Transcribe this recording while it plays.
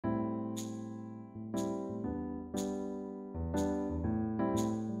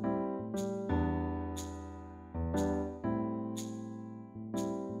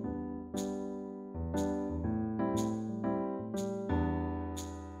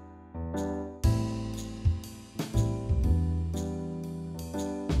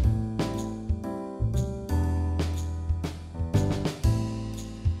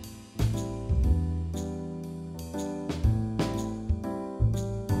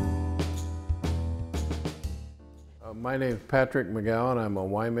My name is Patrick McGowan. I'm a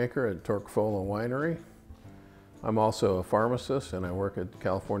winemaker at Torc Fola Winery. I'm also a pharmacist and I work at the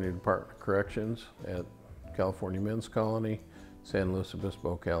California Department of Corrections at California Men's Colony, San Luis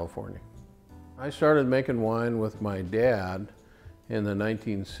Obispo, California. I started making wine with my dad in the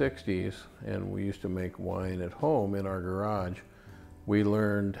 1960s, and we used to make wine at home in our garage. We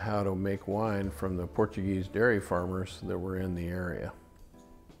learned how to make wine from the Portuguese dairy farmers that were in the area.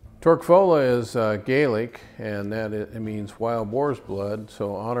 Torc Fola is Gaelic, and it means wild boar's blood.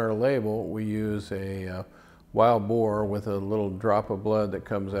 So on our label, we use a wild boar with a little drop of blood that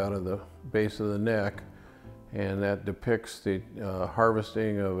comes out of the base of the neck, and that depicts the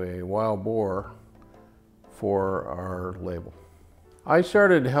harvesting of a wild boar for our label. I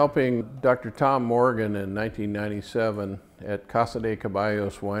started helping Dr. Tom Morgan in 1997 at Casa de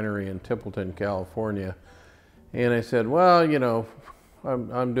Caballos Winery in Templeton, California. And I said, well, you know,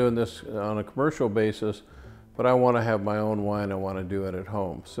 I'm doing this on a commercial basis, but I want to have my own wine. I want to do it at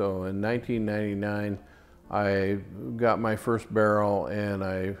home. So in 1999, I got my first barrel and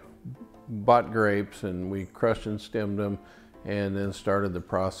I bought grapes and we crushed and stemmed them and then started the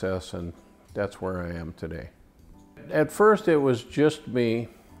process, and that's where I am today. At first it was just me,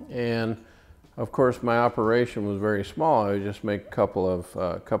 and of course my operation was very small. I would just make a couple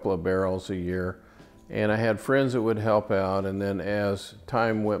of barrels a year. And I had friends that would help out, and then as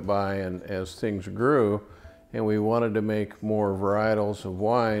time went by and as things grew and we wanted to make more varietals of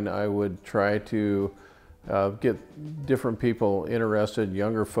wine, I would try to get different people interested,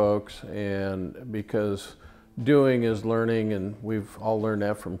 younger folks, and because doing is learning, and we've all learned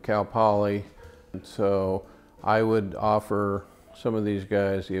that from Cal Poly. And so I would offer some of these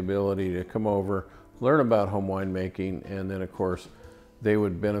guys the ability to come over, learn about home winemaking, and then of course they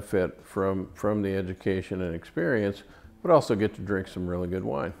would benefit from the education and experience, but also get to drink some really good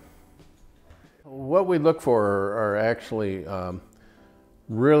wine. What we look for are actually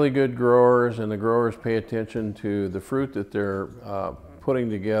really good growers, and the growers pay attention to the fruit that they're putting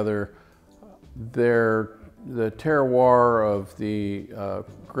together. The terroir of the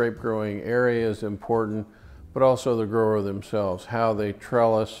grape growing area is important, but also the grower themselves, how they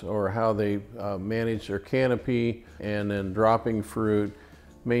trellis or how they manage their canopy, and then dropping fruit,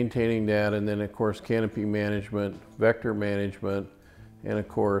 maintaining that, and then of course canopy management, vector management, and of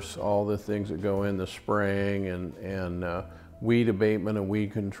course all the things that go in the spraying and weed abatement and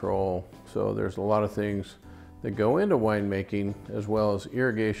weed control. So there's a lot of things that go into winemaking, as well as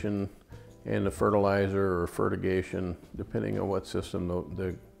irrigation and the fertilizer or fertigation, depending on what system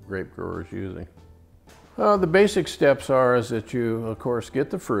the grape grower is using. The basic steps is that you, of course, get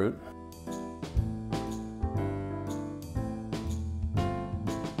the fruit.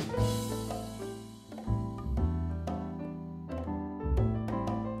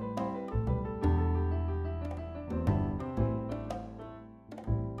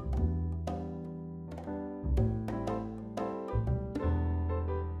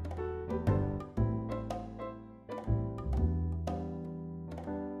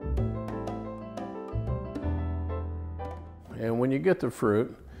 And when you get the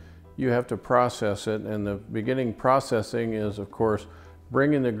fruit, you have to process it, and the beginning processing is, of course,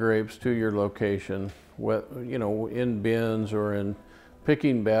 bringing the grapes to your location, in bins or in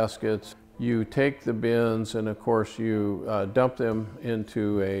picking baskets. You take the bins and, of course, you dump them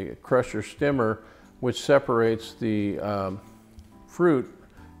into a crusher stemmer, which separates the fruit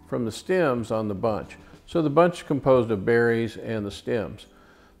from the stems on the bunch. So the bunch is composed of berries and the stems.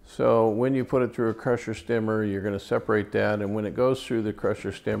 So when you put it through a crusher stemmer, you're going to separate that, and when it goes through the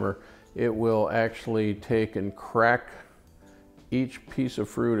crusher stemmer, it will actually take and crack each piece of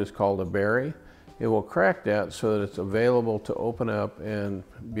fruit. Is called a berry. It will crack that so that it's available to open up and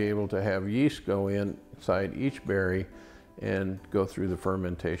be able to have yeast go inside each berry and go through the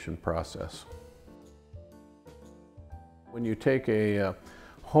fermentation process. When you take a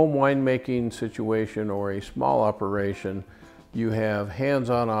home winemaking situation or a small operation, you have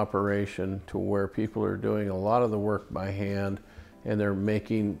hands-on operation to where people are doing a lot of the work by hand, and they're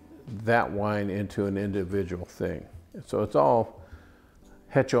making that wine into an individual thing. So it's all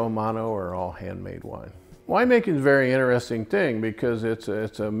hecho a mano, or all handmade wine. Winemaking is a very interesting thing because it's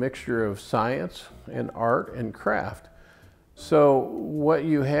a mixture of science and art and craft. So what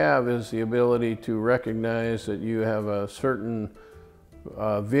you have is the ability to recognize that you have a certain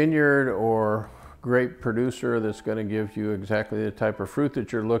vineyard or grape producer that's going to give you exactly the type of fruit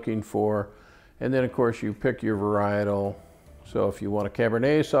that you're looking for. And then of course you pick your varietal. So if you want a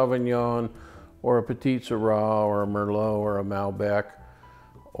Cabernet Sauvignon or a Petit Syrah or a Merlot or a Malbec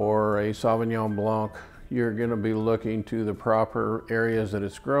or a Sauvignon Blanc, you're going to be looking to the proper areas that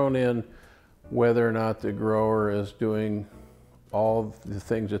it's grown in, whether or not the grower is doing all the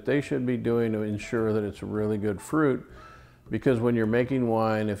things that they should be doing to ensure that it's really good fruit. Because when you're making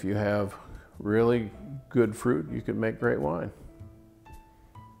wine, if you have really good fruit, you can make great wine.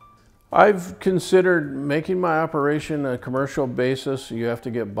 I've considered making my operation a commercial basis. You have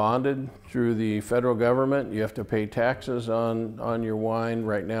to get bonded through the federal government. You have to pay taxes on your wine.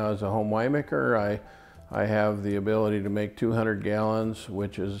 Right now, as a home winemaker, I have the ability to make 200 gallons,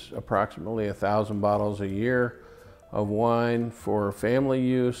 which is approximately 1,000 bottles a year of wine for family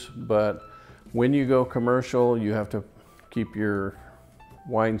use. But when you go commercial, you have to keep your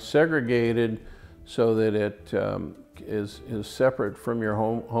wine segregated so that it is separate from your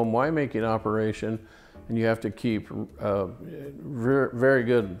home winemaking operation, and you have to keep very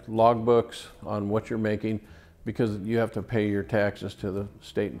good logbooks on what you're making, because you have to pay your taxes to the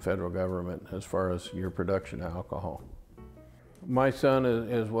state and federal government as far as your production of alcohol. My son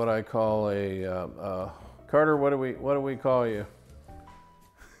is what I call a Carter. What do we call you?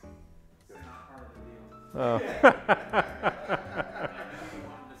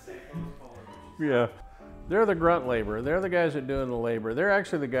 Yeah. They're the grunt labor. They're the guys that do the labor. They're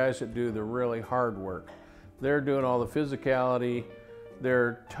actually the guys that do the really hard work. They're doing all the physicality.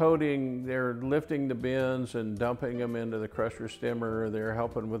 They're toting, they're lifting the bins and dumping them into the crusher stimmer. They're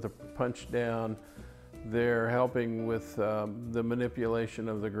helping with the punch down. They're helping with the manipulation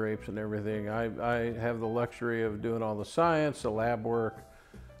of the grapes and everything. I have the luxury of doing all the science, the lab work,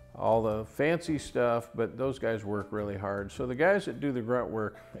 all the fancy stuff, but those guys work really hard. So the guys that do the grunt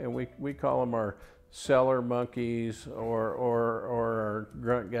work, and we call them our cellar monkeys or our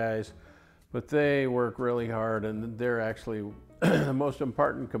grunt guys, but they work really hard, and they're actually the most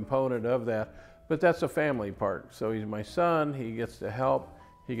important component of that. But that's a family part. So he's my son, he gets to help,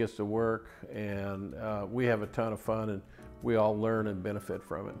 he gets to work, and we have a ton of fun, and we all learn and benefit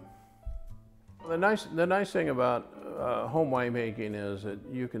from it. The nice thing about home winemaking is that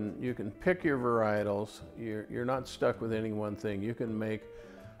you can pick your varietals. You're not stuck with any one thing. You can make,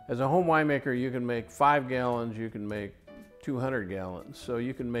 as a home winemaker, you can make 5 gallons, you can make 200 gallons. So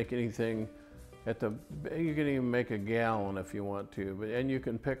you can make anything you can even make a gallon if you want to, and you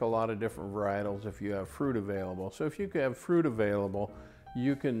can pick a lot of different varietals if you have fruit available. So if you have fruit available,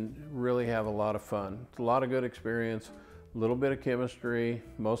 you can really have a lot of fun. It's a lot of good experience, a little bit of chemistry,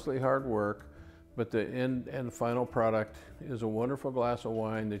 mostly hard work, but the end and final product is a wonderful glass of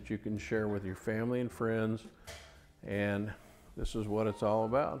wine that you can share with your family and friends, and this is what it's all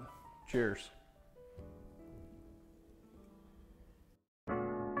about. Cheers.